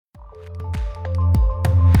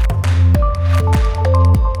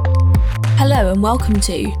Hello and welcome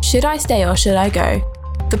to Should I Stay or Should I Go?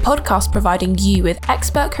 The podcast providing you with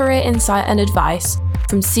expert career insight and advice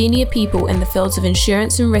from senior people in the fields of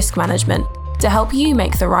insurance and risk management to help you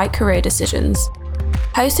make the right career decisions.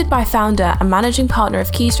 Hosted by founder and managing partner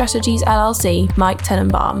of Key Strategies LLC, Mike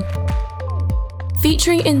Tenenbaum.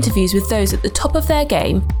 Featuring interviews with those at the top of their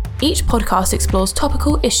game, each podcast explores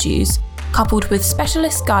topical issues, coupled with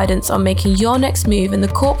specialist guidance on making your next move in the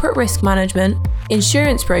corporate risk management,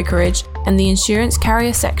 insurance brokerage, and the insurance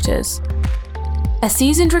carrier sectors. A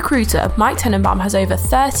seasoned recruiter, Mike Tenenbaum has over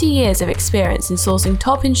 30 years of experience in sourcing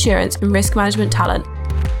top insurance and risk management talent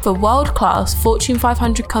for world-class Fortune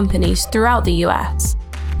 500 companies throughout the US.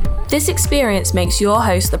 This experience makes your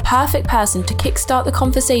host the perfect person to kickstart the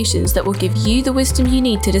conversations that will give you the wisdom you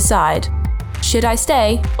need to decide, should I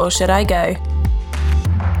stay or should I go?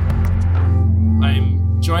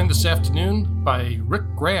 I'm joined this afternoon by Rick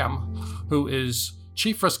Graham, who is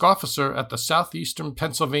Chief Risk Officer at the Southeastern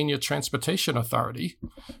Pennsylvania Transportation Authority.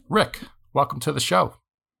 Rick, welcome to the show.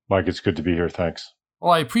 Mike, it's good to be here. Thanks.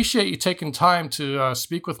 Well, I appreciate you taking time to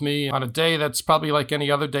speak with me on a day that's probably like any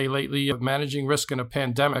other day lately of managing risk in a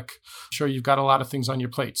pandemic. I'm sure you've got a lot of things on your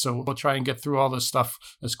plate, so we'll try and get through all this stuff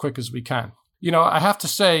as quick as we can. You know, I have to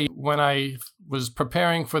say, when I was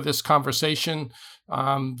preparing for this conversation,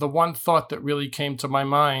 the one thought that really came to my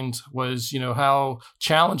mind was, how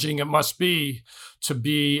challenging it must be to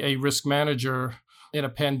be a risk manager in a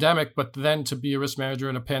pandemic, but then to be a risk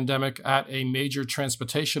manager in a pandemic at a major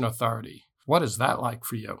transportation authority. What is that like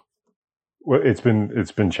for you? Well, it's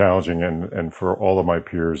been challenging, and for all of my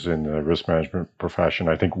peers in the risk management profession,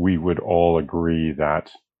 I think we would all agree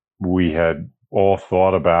that we had all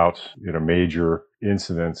thought about major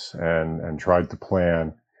incidents and tried to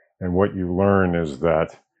plan. And what you learn is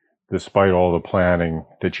that despite all the planning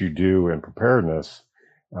that you do and preparedness,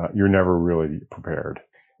 you're never really prepared.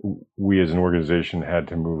 We as an organization had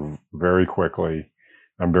to move very quickly.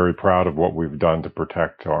 I'm very proud of what we've done to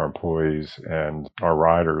protect our employees and our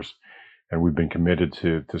riders, and we've been committed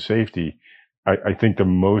to safety. I think the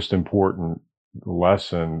most important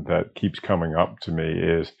lesson that keeps coming up to me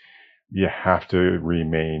is you have to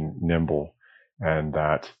remain nimble, and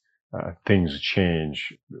that things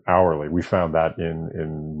change hourly. We found that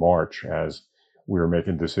in March as we were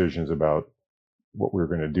making decisions about what we were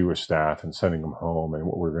going to do with staff and sending them home and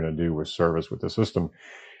what we were going to do with service with the system.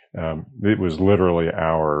 It was literally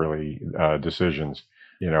hourly decisions,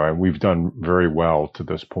 and we've done very well to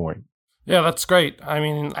this point. Yeah, that's great. I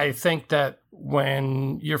mean, I think that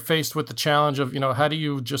when you're faced with the challenge of, how do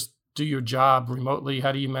you just do your job remotely?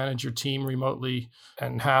 How do you manage your team remotely?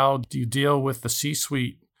 And how do you deal with the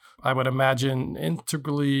C-suite? I would imagine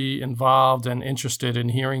integrally involved and interested in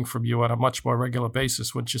hearing from you on a much more regular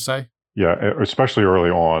basis, wouldn't you say? Yeah, especially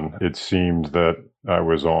early on. It seemed that I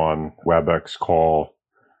was on WebEx call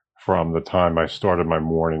from the time I started my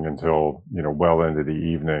morning until, well into the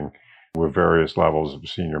evening with various levels of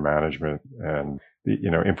senior management, and,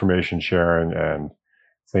 information sharing and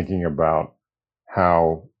thinking about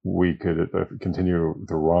how we could continue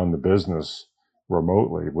to run the business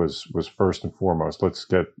remotely was first and foremost. Let's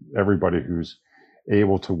get everybody who's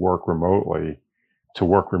able to work remotely.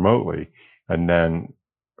 And then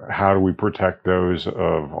how do we protect those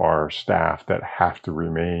of our staff that have to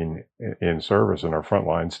remain in service and our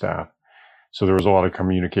frontline staff? So there was a lot of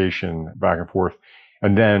communication back and forth.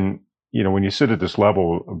 And then, when you sit at this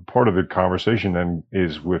level, part of the conversation then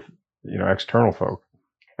is with, external folk.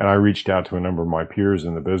 And I reached out to a number of my peers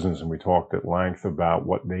in the business, and we talked at length about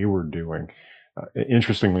what they were doing.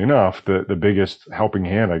 Interestingly enough, the biggest helping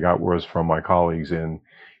hand I got was from my colleagues in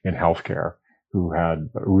healthcare, who had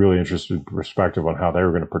a really interesting perspective on how they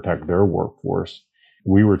were going to protect their workforce.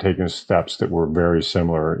 We were taking steps that were very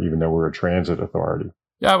similar, even though we're a transit authority.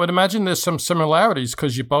 Yeah, I would imagine there's some similarities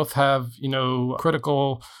because you both have,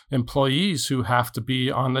 critical employees who have to be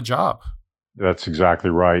on the job. That's exactly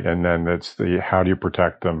right. And then that's how do you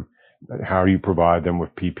protect them? How do you provide them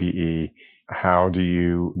with PPE? How do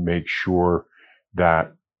you make sure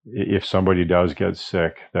that if somebody does get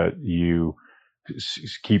sick, that you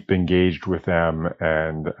keep engaged with them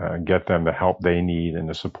and get them the help they need and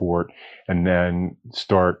the support, and then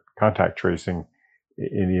start contact tracing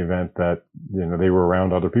in the event that they were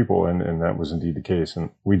around other people, and that was indeed the case. And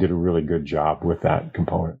we did a really good job with that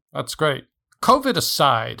component. That's great. COVID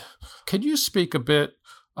aside, could you speak a bit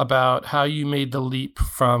about how you made the leap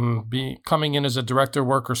from coming in as a director of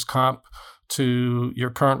workers' comp to your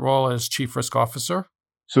current role as chief risk officer?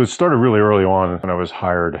 So it started really early on when I was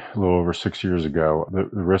hired a little over 6 years ago. The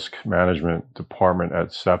risk management department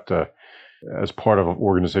at SEPTA, as part of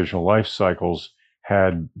organizational life cycles,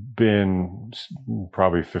 had been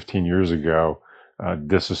probably 15 years ago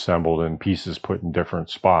disassembled in pieces put in different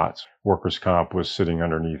spots. Workers' comp was sitting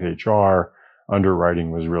underneath HR.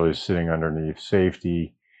 Underwriting was really sitting underneath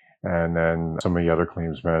safety. And then some of the other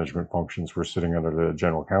claims management functions were sitting under the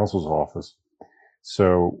general counsel's office.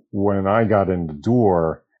 So when I got in the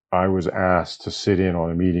door, I was asked to sit in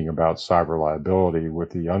on a meeting about cyber liability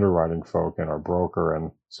with the underwriting folk and our broker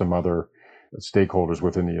and some other stakeholders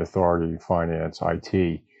within the authority, finance,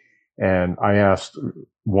 IT. And I asked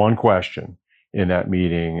one question in that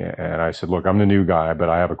meeting, and I said, look, I'm the new guy, but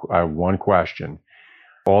I have one question.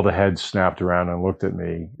 All the heads snapped around and looked at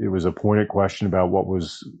me. It was a pointed question about what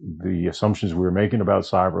was the assumptions we were making about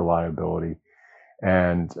cyber liability.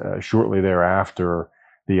 And shortly thereafter,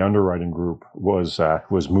 the underwriting group was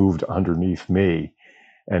moved underneath me.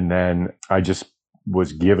 And then I just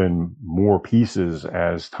was given more pieces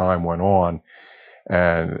as time went on.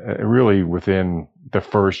 And really within the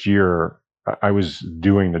first year, I was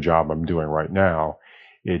doing the job I'm doing right now.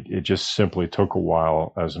 It just simply took a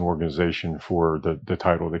while as an organization for the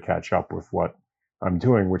title to catch up with what I'm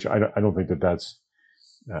doing, which I don't think that's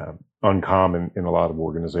uncommon in a lot of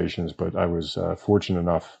organizations. But I was fortunate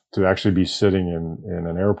enough to actually be sitting in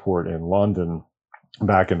an airport in London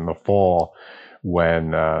back in the fall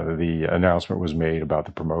when the announcement was made about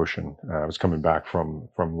the promotion. I was coming back from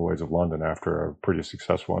Lloyd's of London after a pretty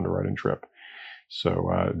successful underwriting trip.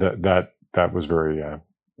 So that was very a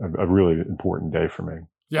really important day for me.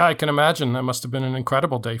 Yeah, I can imagine. That must have been an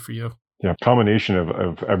incredible day for you. Yeah, combination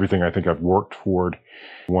of everything I think I've worked toward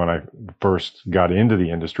when I first got into the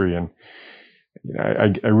industry. And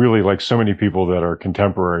I really, like so many people that are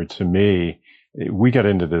contemporary to me, we got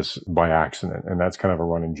into this by accident. And that's kind of a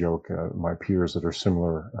running joke. My peers that are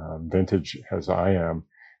similar vintage as I am,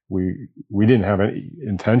 we didn't have any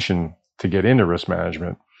intention to get into risk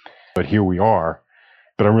management, but here we are.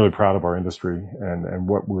 But I'm really proud of our industry and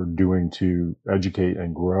what we're doing to educate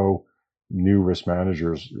and grow new risk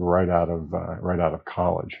managers right out of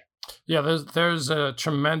college. Yeah, there's a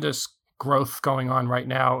tremendous growth going on right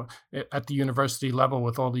now at the university level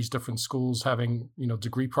with all these different schools having,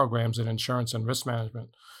 degree programs in insurance and risk management.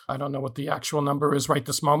 I don't know what the actual number is right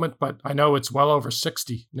this moment, but I know it's well over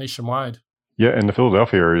 60 nationwide. Yeah, and the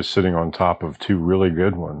Philadelphia area is sitting on top of two really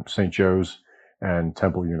good ones, St. Joe's and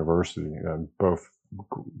Temple University, both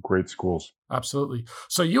great schools. Absolutely.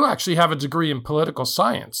 So you actually have a degree in political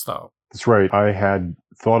science, though. That's right. I had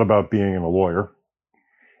thought about being a lawyer.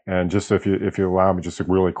 And just if you allow me, just a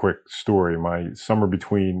really quick story. My summer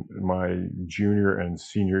between my junior and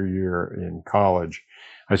senior year in college,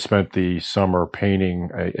 I spent the summer painting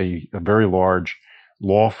a very large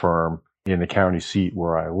law firm in the county seat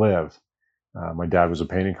where I live. My dad was a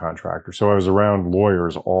painting contractor, so I was around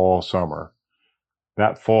lawyers all summer.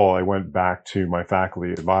 That fall, I went back to my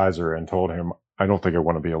faculty advisor and told him, I don't think I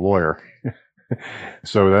want to be a lawyer.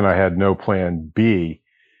 So then I had no plan B,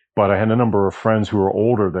 but I had a number of friends who were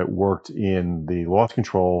older that worked in the loss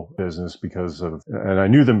control business and I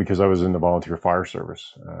knew them because I was in the volunteer fire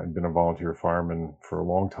service. I'd been a volunteer fireman for a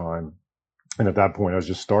long time. And at that point, I was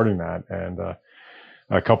just starting that. And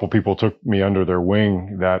a couple people took me under their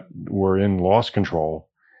wing that were in loss control.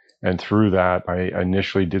 And through that, I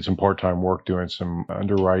initially did some part-time work doing some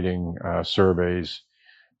underwriting surveys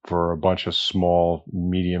for a bunch of small,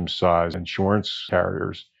 medium-sized insurance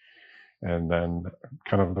carriers. And then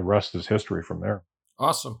kind of the rest is history from there.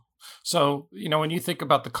 Awesome. So, when you think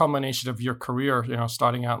about the culmination of your career,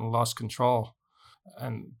 starting out in loss control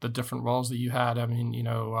and the different roles that you had,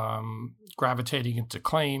 gravitating into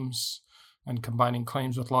claims and combining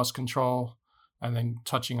claims with loss control and then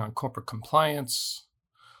touching on corporate compliance,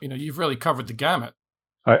 you've really covered the gamut.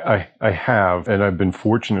 I have, and I've been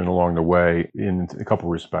fortunate along the way in a couple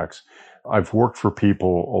of respects. I've worked for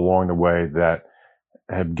people along the way that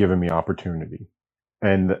have given me opportunity.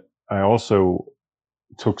 And I also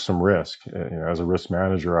took some risk. As a risk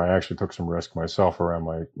manager, I actually took some risk myself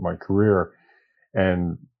around my career.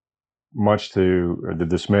 And much to the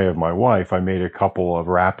dismay of my wife, I made a couple of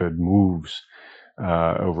rapid moves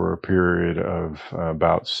over a period of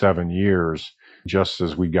about 7 years, just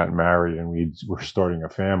as we got married and we were starting a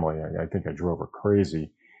family. I think I drove her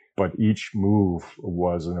crazy, but each move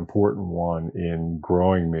was an important one in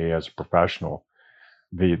growing me as a professional.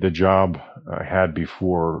 The job I had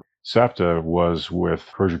before SEPTA was with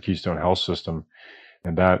Crozier Keystone Health System,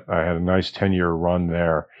 and that I had a nice 10-year run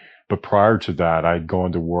there. But prior to that, I'd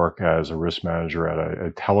gone to work as a risk manager at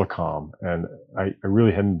a telecom, and I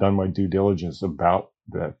really hadn't done my due diligence about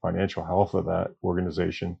the financial health of that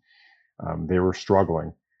organization. They were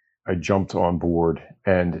struggling. I jumped on board,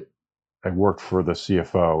 and I worked for the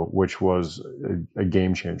CFO, which was a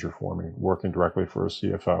game changer for me, working directly for a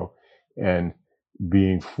CFO and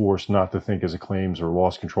being forced not to think as a claims or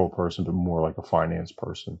loss control person, but more like a finance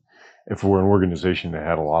person. If we're an organization that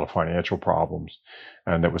had a lot of financial problems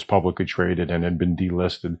and that was publicly traded and had been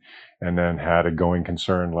delisted and then had a going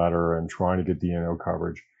concern letter and trying to get D&O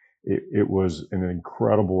coverage, it was an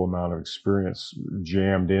incredible amount of experience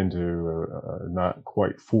jammed into not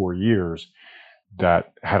quite 4 years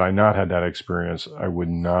that had I not had that experience, I would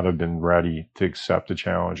not have been ready to accept the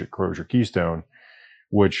challenge at Crozier Keystone,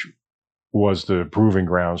 which was the proving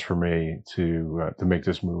grounds for me to make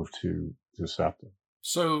this move to SEPTA.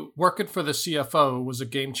 So working for the CFO was a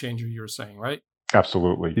game changer, you were saying, right?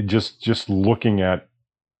 Absolutely. Just looking at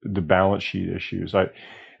the balance sheet issues.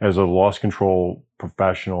 As a loss control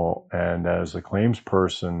professional and as a claims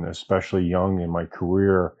person, especially young in my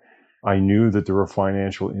career, I knew that there were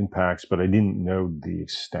financial impacts, but I didn't know the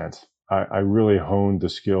extent. I really honed the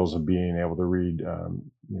skills of being able to read,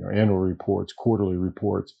 annual reports, quarterly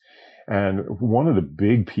reports. And one of the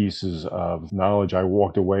big pieces of knowledge I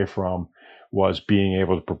walked away from was being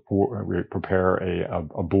able to prepare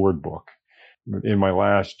a board book. In my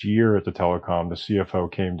last year at the telecom, the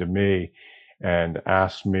CFO came to me and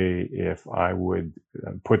asked me if I would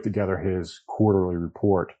put together his quarterly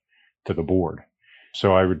report to the board.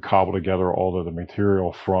 So I would cobble together all of the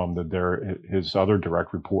material from his other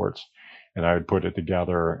direct reports, and I would put it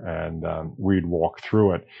together and we'd walk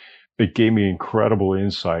through it. It gave me incredible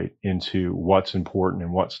insight into what's important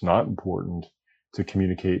and what's not important to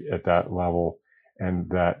communicate at that level, and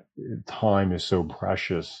that time is so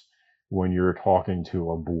precious when you're talking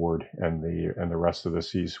to a board and the rest of the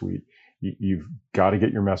C-suite. You've got to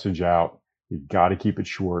get your message out. You've got to keep it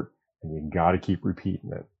short, and you've got to keep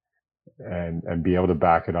repeating it and be able to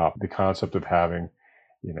back it up. The concept of having,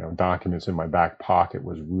 documents in my back pocket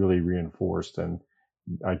was really reinforced, and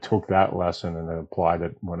I took that lesson and then applied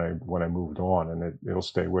it when I moved on, and it'll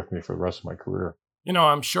stay with me for the rest of my career.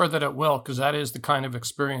 I'm sure that it will, because that is the kind of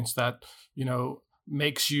experience that,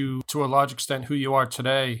 makes you to a large extent who you are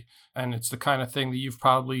today. And it's the kind of thing that you've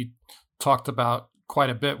probably talked about quite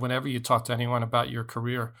a bit whenever you talk to anyone about your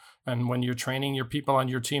career and when you're training your people on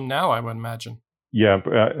your team now, I would imagine. Yeah.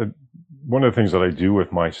 One of the things that I do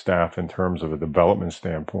with my staff in terms of a development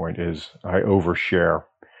standpoint is I overshare,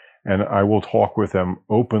 and I will talk with them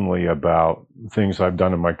openly about things I've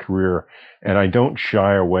done in my career. And I don't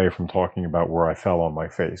shy away from talking about where I fell on my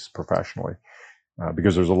face professionally,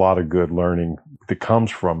 because there's a lot of good learning that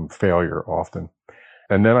comes from failure often.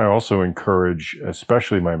 And then I also encourage,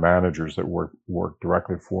 especially my managers that work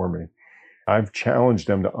directly for me, I've challenged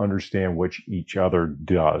them to understand which each other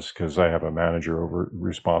does, because I have a manager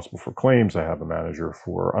responsible for claims. I have a manager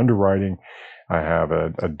for underwriting. I have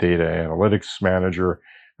a data analytics manager.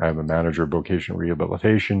 I have a manager of vocational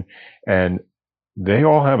rehabilitation, and they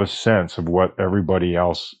all have a sense of what everybody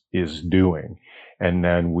else is doing. And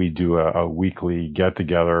then we do a weekly get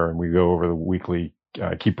together and we go over the weekly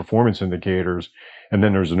key performance indicators. And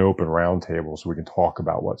then there's an open roundtable so we can talk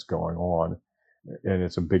about what's going on. And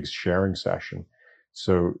it's a big sharing session.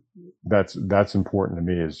 So that's important to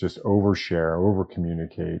me, is just overshare, over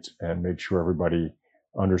communicate, and make sure everybody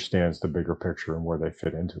understands the bigger picture and where they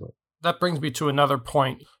fit into it. That brings me to another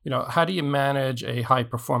point. How do you manage a high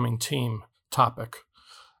performing team topic?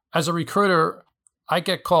 As a recruiter, I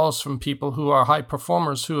get calls from people who are high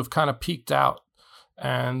performers who have kind of peaked out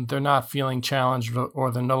and they're not feeling challenged or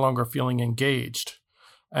they're no longer feeling engaged.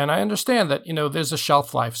 And I understand that, there's a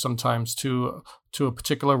shelf life sometimes to a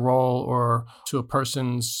particular role or to a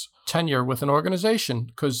person's tenure with an organization,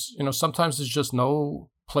 because, sometimes there's just no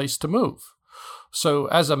place to move. So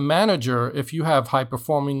as a manager, if you have high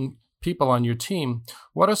performing people on your team,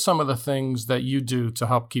 what are some of the things that you do to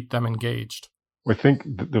help keep them engaged? I think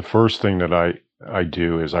the first thing that I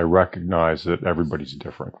do is I recognize that everybody's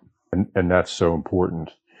different. And that's so important.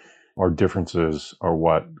 Our differences are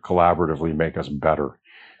what collaboratively make us better.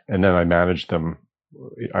 And then I manage them.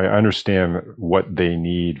 I understand what they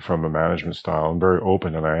need from a management style. I'm very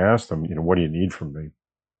open, and I ask them, what do you need from me?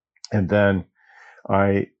 And then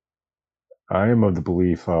I am of the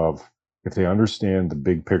belief of, if they understand the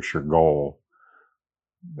big picture goal,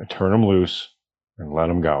 turn them loose and let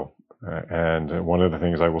them go. And one of the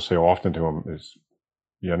things I will say often to them is,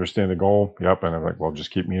 you understand the goal? Yep. And I'm like, well,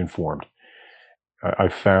 just keep me informed. I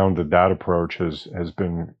found that approach has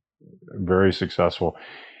been very successful.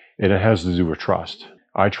 And it has to do with trust.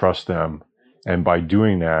 I trust them. And by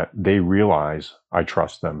doing that, they realize I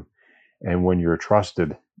trust them. And when you're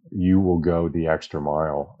trusted, you will go the extra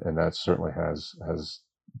mile. And that certainly has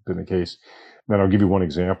been the case. Then I'll give you one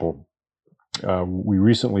example. We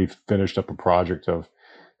recently finished up a project of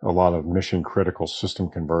a lot of mission critical system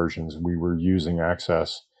conversions. We were using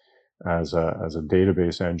Access as a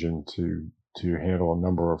database engine to handle a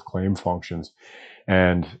number of claim functions.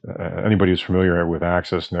 And anybody who's familiar with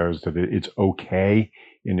Access knows that it's okay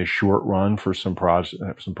in the short run for some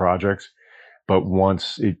projects, but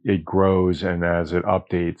once it grows and as it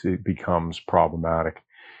updates, it becomes problematic.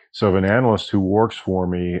 So if an analyst who works for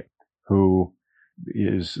me, who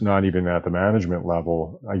is not even at the management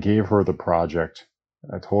level, I gave her the project.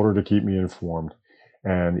 I told her to keep me informed.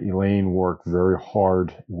 And Elaine worked very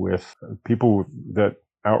hard with people that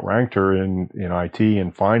outranked her in IT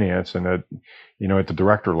and finance, and at the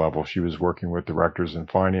director level. She was working with directors in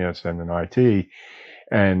finance and in IT.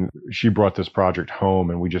 And she brought this project home,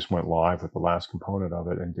 and we just went live with the last component of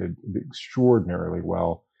it and did extraordinarily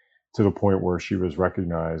well, to the point where she was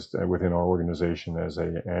recognized within our organization as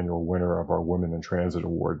an annual winner of our Women in Transit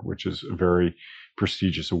Award, which is a very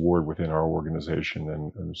prestigious award within our organization.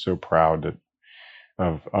 And I'm so proud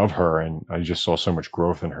of her, and I just saw so much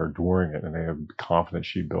growth in her during it, and the confidence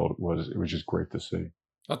she built it was just great to see.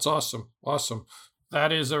 That's awesome. Awesome.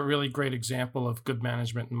 That is a really great example of good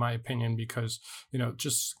management, in my opinion, because,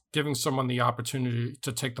 just giving someone the opportunity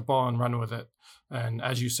to take the ball and run with it. And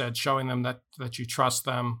as you said, showing them that you trust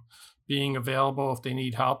them, being available if they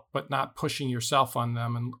need help, but not pushing yourself on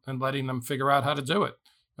them and letting them figure out how to do it.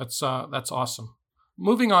 That's awesome.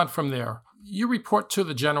 Moving on from there, you report to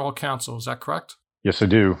the general counsel. Is that correct? Yes, I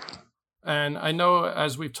do. And I know,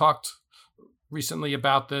 as we've talked recently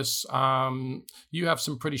about this, you have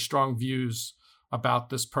some pretty strong views about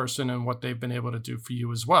this person and what they've been able to do for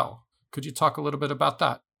you as well. Could you talk a little bit about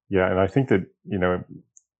that? Yeah, and I think that,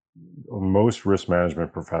 most risk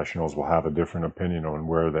management professionals will have a different opinion on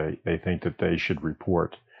where they think that they should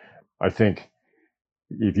report. I think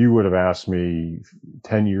if you would have asked me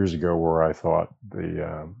 10 years ago where I thought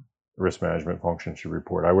the risk management function should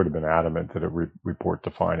report, I would have been adamant that it report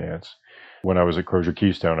to finance. When I was at Crozier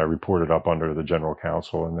Keystone, I reported up under the general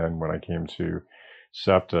counsel. And then when I came to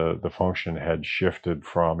SEPTA, the function had shifted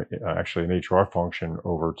from actually an HR function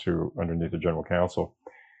over to underneath the general counsel.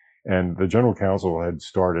 And the general counsel had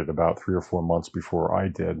started about 3 or 4 months before I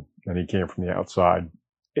did, and he came from the outside.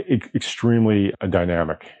 Extremely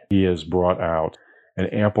dynamic. He has brought out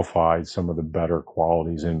and amplified some of the better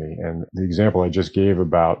qualities in me. And the example I just gave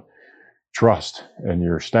about trust and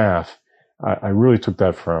your staff, I really took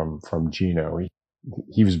that from Gino.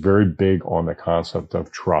 He was very big on the concept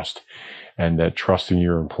of trust, and that trusting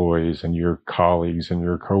your employees and your colleagues and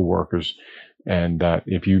your coworkers, and that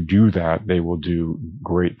if you do that, they will do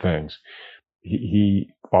great things. He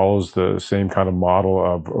follows the same kind of model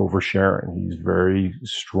of oversharing. He's a very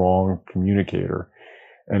strong communicator.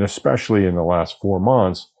 And especially in the last 4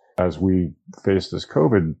 months, as we face this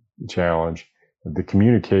COVID challenge, the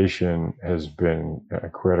communication has been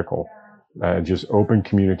critical. Just open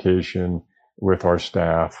communication with our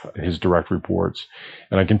staff, his direct reports.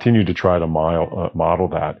 And I continue to try to model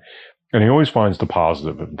that. And he always finds the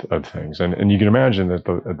positive of things. And you can imagine that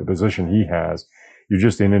at the position he has, you're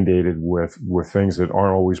just inundated with things that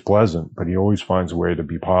aren't always pleasant, but he always finds a way to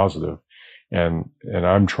be positive. And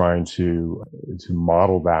I'm trying to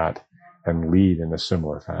model that and lead in a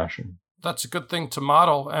similar fashion. That's a good thing to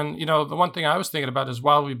model. And, the one thing I was thinking about is,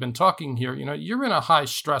 while we've been talking here, you're in a high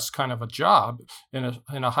stress kind of a job in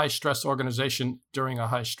a high stress organization during a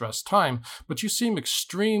high stress time, but you seem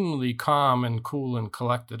extremely calm and cool and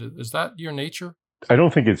collected. Is that your nature? I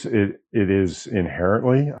don't think it is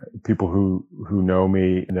inherently. People who know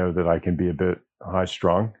me know that I can be a bit high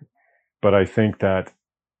strung, but I think that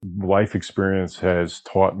life experience has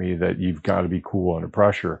taught me that you've got to be cool under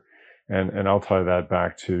pressure. And I'll tie that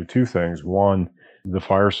back to 2 things. One, the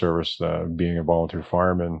fire service, being a volunteer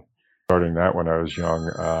fireman, starting that when I was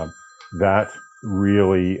young, that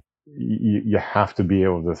really, you have to be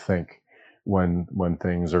able to think when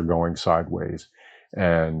things are going sideways.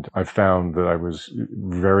 And I found that I was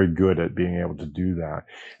very good at being able to do that.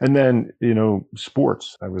 And then,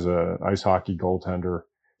 sports. I was a ice hockey goaltender,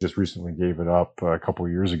 just recently gave it up a couple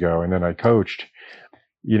of years ago. And then I coached.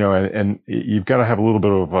 And you've got to have a little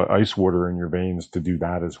bit of ice water in your veins to do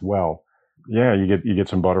that as well. Yeah, you get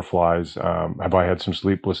some butterflies. Have I had some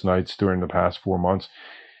sleepless nights during the past 4 months?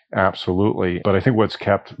 Absolutely. But I think what's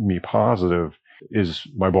kept me positive is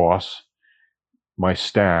my boss, my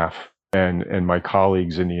staff, and my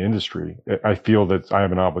colleagues in the industry. I feel that I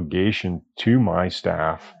have an obligation to my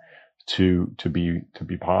staff to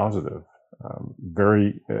be positive.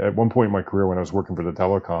 At one point in my career, when I was working for the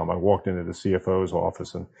telecom, I walked into the CFO's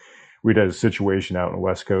office, and we'd had a situation out on the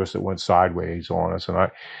West Coast that went sideways on us. And I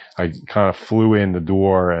kind of flew in the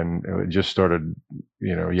door and it just started,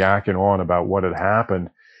 yakking on about what had happened.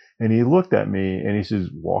 And he looked at me and he says,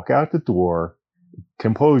 walk out the door,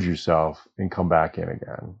 compose yourself, and come back in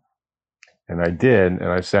again. And I did. And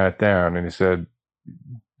I sat down and he said,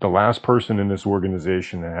 the last person in this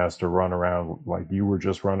organization that has to run around like you were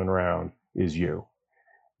just running around is you.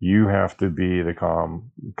 You have to be the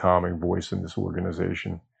calming voice in this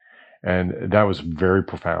organization. And that was very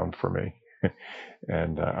profound for me.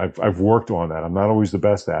 And I've worked on that. I'm not always the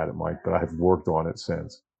best at it, Mike, but I've worked on it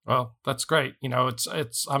since. Well, that's great.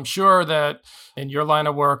 It's I'm sure that in your line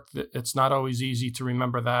of work, it's not always easy to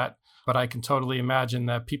remember that, but I can totally imagine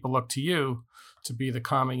that people look to you to be the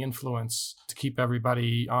calming influence to keep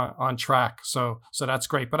everybody on track. So that's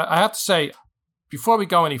great. But I have to say, before we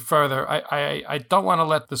go any further, I don't want to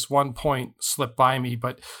let this one point slip by me,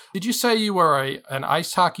 but did you say you were an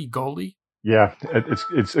ice hockey goalie? Yeah,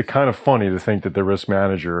 it's kind of funny to think that the risk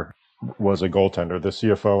manager was a goaltender. The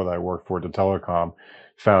CFO that I worked for, the telecom,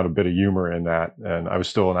 found a bit of humor in that. And I was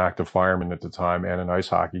still an active fireman at the time and an ice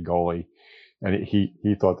hockey goalie. And he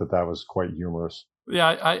thought that was quite humorous.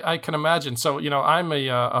 Yeah, I can imagine. So, I'm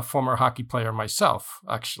a former hockey player myself,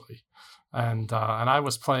 actually. And I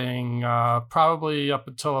was playing probably up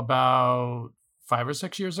until about 5 or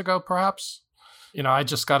 6 years ago, perhaps. I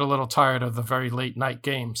just got a little tired of the very late night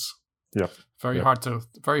games. Yep. Very hard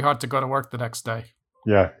to go to work the next day.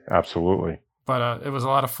 Yeah, absolutely. But it was a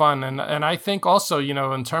lot of fun. And I think also,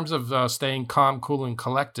 in terms of staying calm, cool, and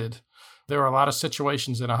collected, there are a lot of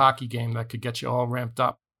situations in a hockey game that could get you all ramped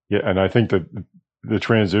up. Yeah, and I think that the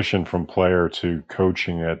transition from player to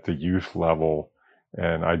coaching at the youth level,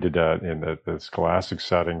 and I did that in the scholastic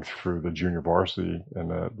setting through the junior varsity and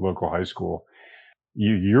the local high school,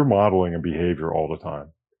 you're modeling a behavior all the time.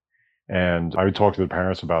 And I would talk to the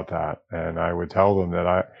parents about that, and I would tell them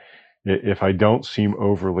that if I don't seem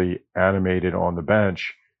overly animated on the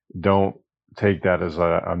bench, don't take that as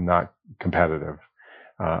I'm not competitive.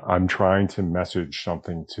 I'm trying to message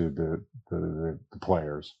something to the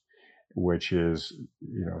players, which is,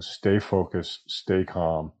 stay focused, stay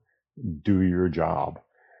calm, do your job.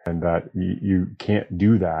 And that you can't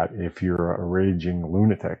do that if you're a raging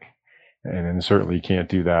lunatic. And certainly you can't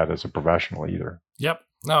do that as a professional either. Yep.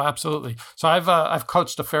 No, absolutely. So I've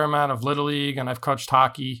coached a fair amount of Little League and I've coached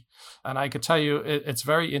hockey. And I could tell you it's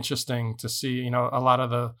very interesting to see, a lot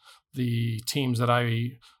of the teams that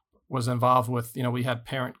I was involved with, we had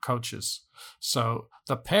parent coaches. So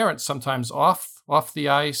the parents sometimes off the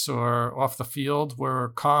ice or off the field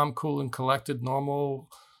were calm, cool, and collected,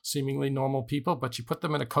 seemingly normal people, but you put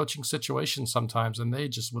them in a coaching situation sometimes and they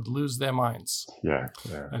just would lose their minds. Yeah.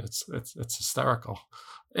 And it's hysterical.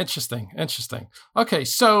 Interesting. Okay,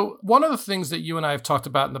 so one of the things that you and I have talked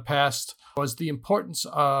about in the past was the importance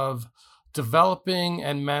of developing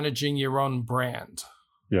and managing your own brand.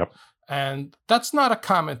 Yep. And that's not a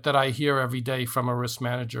comment that I hear every day from a risk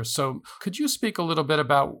manager. So could you speak a little bit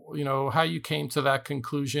about, how you came to that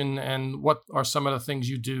conclusion and what are some of the things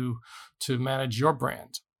you do to manage your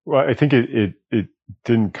brand? Well, I think it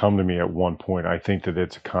didn't come to me at one point. I think that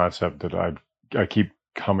it's a concept that I keep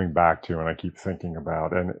coming back to and I keep thinking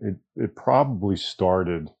about. And it probably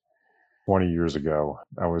started 20 years ago.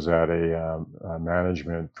 I was at a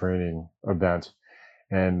management training event,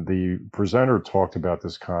 and the presenter talked about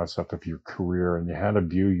this concept of your career, and you had to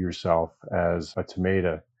view yourself as a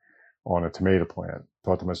tomato on a tomato plant. I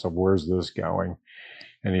thought to myself, where's this going?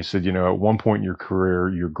 And he said, at one point in your career,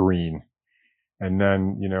 you're green. And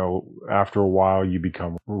then, after a while, you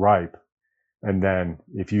become ripe. And then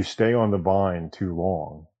if you stay on the vine too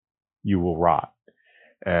long, you will rot.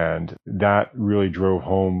 And that really drove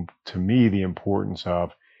home to me the importance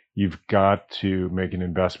of you've got to make an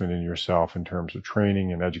investment in yourself in terms of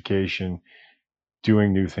training and education,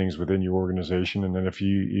 doing new things within your organization. And then if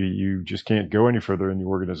you just can't go any further in the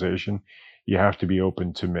organization, you have to be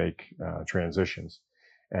open to make transitions.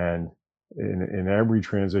 And in every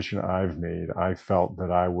transition I've made, I felt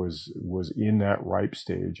that I was in that ripe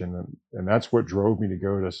stage. And that's what drove me to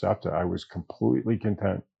go to SEPTA. I was completely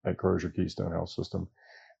content at Crozier Keystone Health System.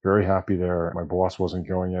 Very happy there. My boss wasn't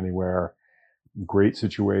going anywhere. Great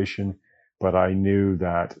situation. But I knew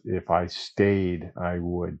that if I stayed, I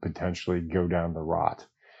would potentially go down the rot.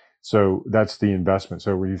 So that's the investment.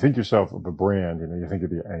 So when you think yourself of a brand, you think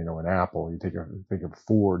of an Apple, you think of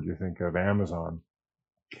Ford, you think of Amazon.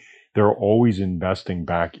 They're always investing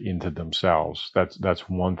back into themselves. That's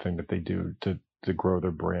one thing that they do to grow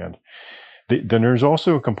their brand. Then there's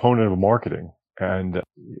also a component of marketing. And,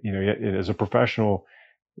 as a professional,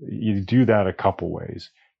 you do that a couple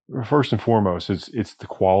ways. first and foremost, it's the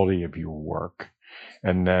quality of your work,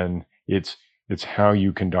 and then it's how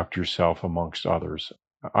you conduct yourself amongst others.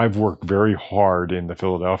 I've worked very hard in the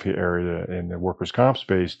Philadelphia area in the workers' comp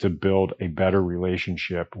space to build a better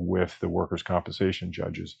relationship with the workers' compensation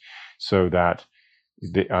judges, so that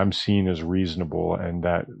I'm seen as reasonable and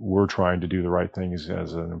that we're trying to do the right things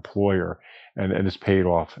as an employer, and it's paid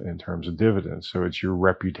off in terms of dividends. So it's your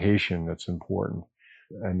reputation that's important.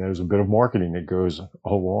 And there's a bit of marketing that goes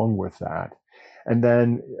along with that. And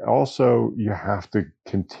then also you have to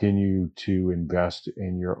continue to invest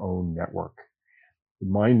in your own network.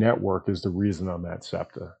 My network is the reason I'm at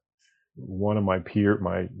SEPTA. One of my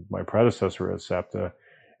predecessor at SEPTA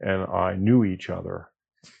and I knew each other.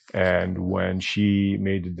 And when she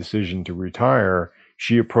made the decision to retire,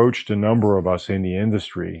 she approached a number of us in the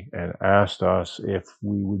industry and asked us if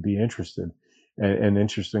we would be interested. And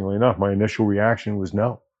interestingly enough, my initial reaction was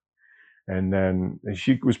no. And then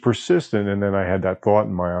she was persistent. And then I had that thought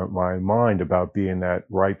in my mind about being that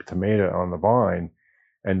ripe tomato on the vine,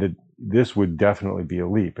 and that this would definitely be a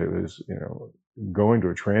leap. It was, going to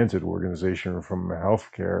a transit organization from a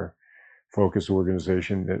healthcare focused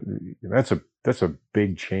organization. That's a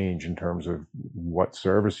big change in terms of what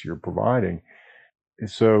service you're providing.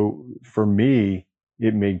 So for me,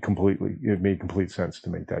 it made complete sense to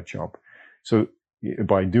make that jump. So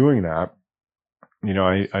by doing that,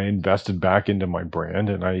 I invested back into my brand,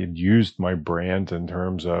 and I had used my brand in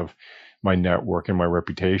terms of my network and my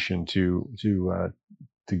reputation to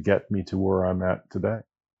get me to where I'm at today.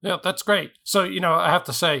 Yeah, that's great. So, I have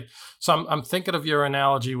to say, so I'm thinking of your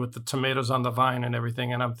analogy with the tomatoes on the vine and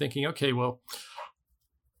everything, and I'm thinking, okay, well,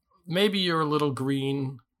 maybe you're a little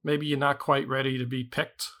green, maybe you're not quite ready to be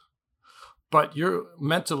picked, but you're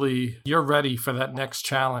ready for that next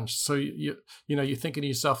challenge. So you're thinking to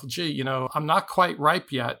yourself, gee, I'm not quite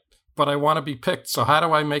ripe yet, but I want to be picked. So how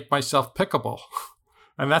do I make myself pickable?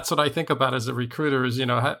 And that's what I think about as a recruiter is,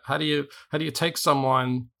 how do you take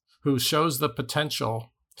someone who shows the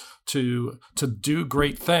potential to do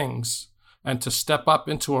great things and to step up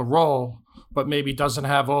into a role, but maybe doesn't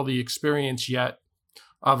have all the experience yet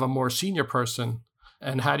of a more senior person?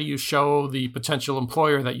 And how do you show the potential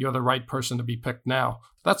employer that you're the right person to be picked now?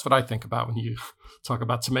 That's what I think about when you talk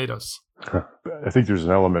about tomatoes. I think there's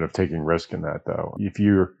an element of taking risk in that, though. If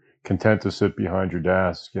you're content to sit behind your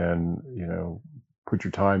desk and, put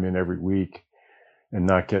your time in every week and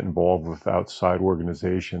not get involved with outside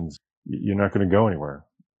organizations, you're not going to go anywhere.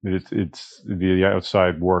 It's the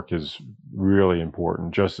outside work is really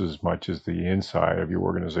important just as much as the inside of your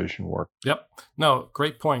organization work. Yep. No,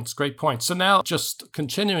 great points. Great points. So now just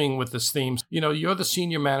continuing with this theme, you're the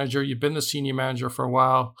senior manager. You've been the senior manager for a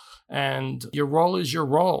while, and your role is your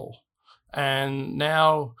role. And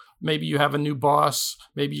now maybe you have a new boss.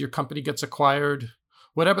 Maybe your company gets acquired.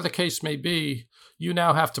 Whatever the case may be, you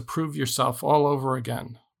now have to prove yourself all over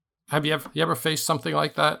again. Have you ever faced something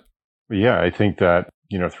like that? Yeah, I think that,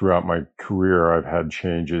 throughout my career, I've had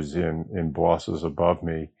changes in bosses above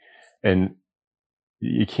me, and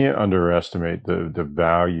you can't underestimate the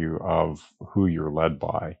value of who you're led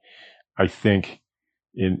by. I think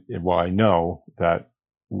I know that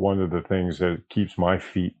one of the things that keeps my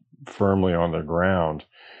feet firmly on the ground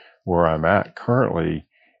where I'm at currently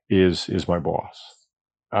is my boss.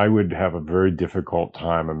 I would have a very difficult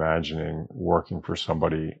time imagining working for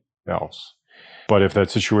somebody else. But if that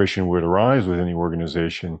situation would arise within the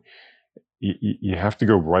organization, you have to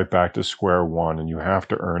go right back to square one, and you have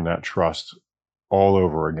to earn that trust all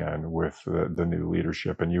over again with the new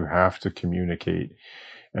leadership. And you have to communicate,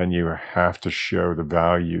 and you have to show the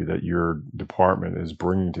value that your department is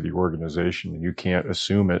bringing to the organization. And you can't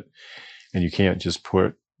assume it, and you can't just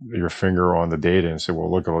put your finger on the data and say,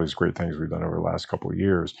 well, look at all these great things we've done over the last couple of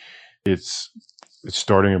years. It's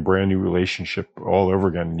starting a brand new relationship all over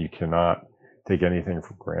again, and you cannot take anything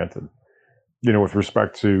for granted. With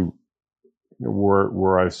respect to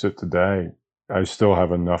where I sit today, I still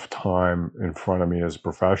have enough time in front of me as a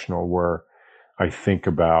professional where I think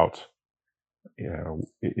about,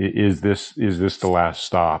 is this the last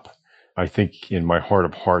stop? I think in my heart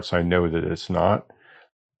of hearts, I know that it's not.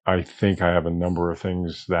 I think I have a number of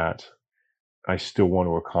things that I still want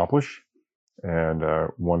to accomplish and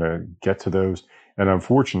want to get to those. And I'm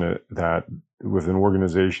fortunate that with an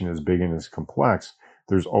organization as big and as complex,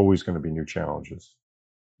 there's always going to be new challenges.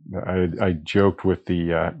 I joked with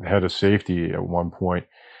the head of safety at one point.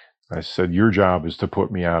 I said, your job is to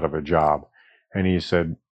put me out of a job. And he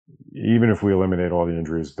said, even if we eliminate all the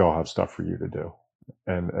injuries, they'll have stuff for you to do.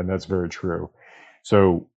 And that's very true.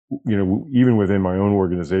 So, even within my own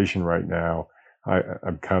organization right now,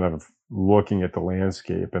 I'm kind of looking at the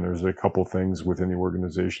landscape, and there's a couple things within the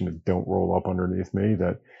organization that don't roll up underneath me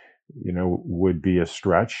that, would be a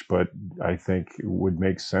stretch, but I think it would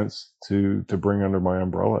make sense to bring under my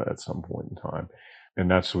umbrella at some point in time. And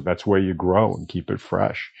that's where you grow and keep it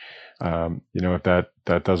fresh. If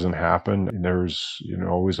that doesn't happen, there's,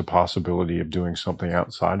 always a possibility of doing something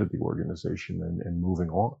outside of the organization and moving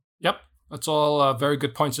on. Yep. That's all very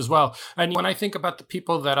good points as well. And when I think about the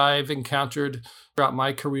people that I've encountered throughout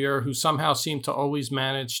my career who somehow seem to always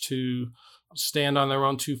manage to stand on their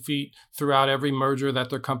own 2 feet throughout every merger that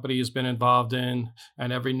their company has been involved in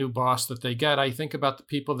and every new boss that they get, I think about the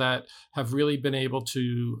people that have really been able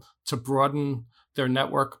to broaden their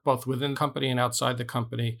network, both within the company and outside the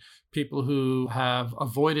company, people who have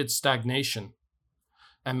avoided stagnation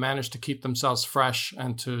and managed to keep themselves fresh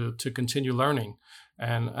and to continue learning.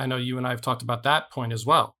 And I know you and I have talked about that point as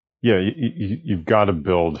well. Yeah, you've got to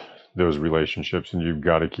build those relationships and you've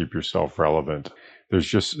got to keep yourself relevant. There's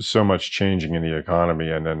just so much changing in the economy.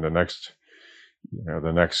 And then the next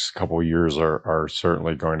couple of years are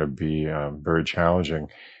certainly going to be very challenging.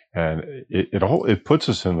 And it puts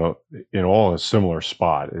us in all a similar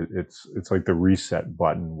spot. It's like the reset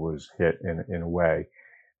button was hit in a way,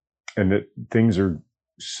 and that things are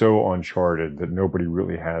so uncharted that nobody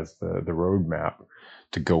really has the roadmap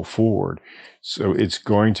to go forward. So it's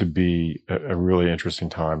going to be a really interesting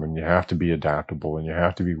time, and you have to be adaptable and you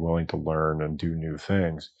have to be willing to learn and do new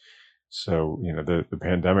things. So, the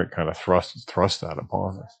pandemic kind of thrust that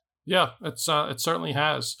upon us. Yeah, it certainly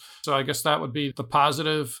has. So I guess that would be the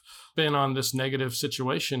positive spin on this negative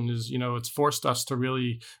situation is, it's forced us to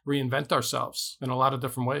really reinvent ourselves in a lot of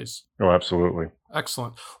different ways. Oh, absolutely.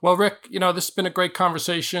 Excellent. Well, Rick, this has been a great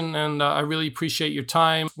conversation and I really appreciate your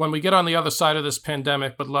time. When we get on the other side of this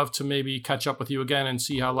pandemic, would love to maybe catch up with you again and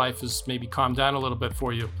see how life has maybe calmed down a little bit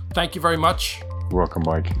for you. Thank you very much. You're welcome,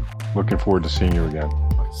 Mike. Looking forward to seeing you again.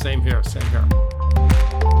 Same here.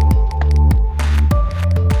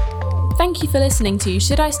 Thank you for listening to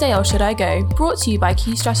Should I Stay or Should I Go? Brought to you by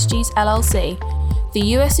Key Strategies LLC, the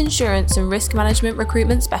US insurance and risk management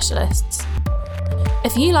recruitment specialists.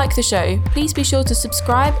 If you like the show, please be sure to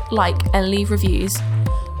subscribe, like, and leave reviews.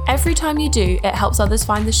 Every time you do, it helps others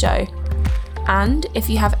find the show. And if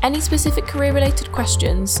you have any specific career-related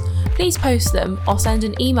questions, please post them or send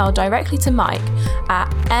an email directly to Mike at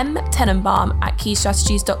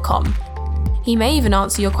mtenenbaum@keystrategies.com. He may even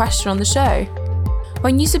answer your question on the show.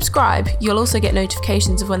 When you subscribe, you'll also get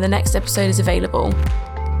notifications of when the next episode is available.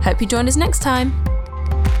 Hope you join us next time.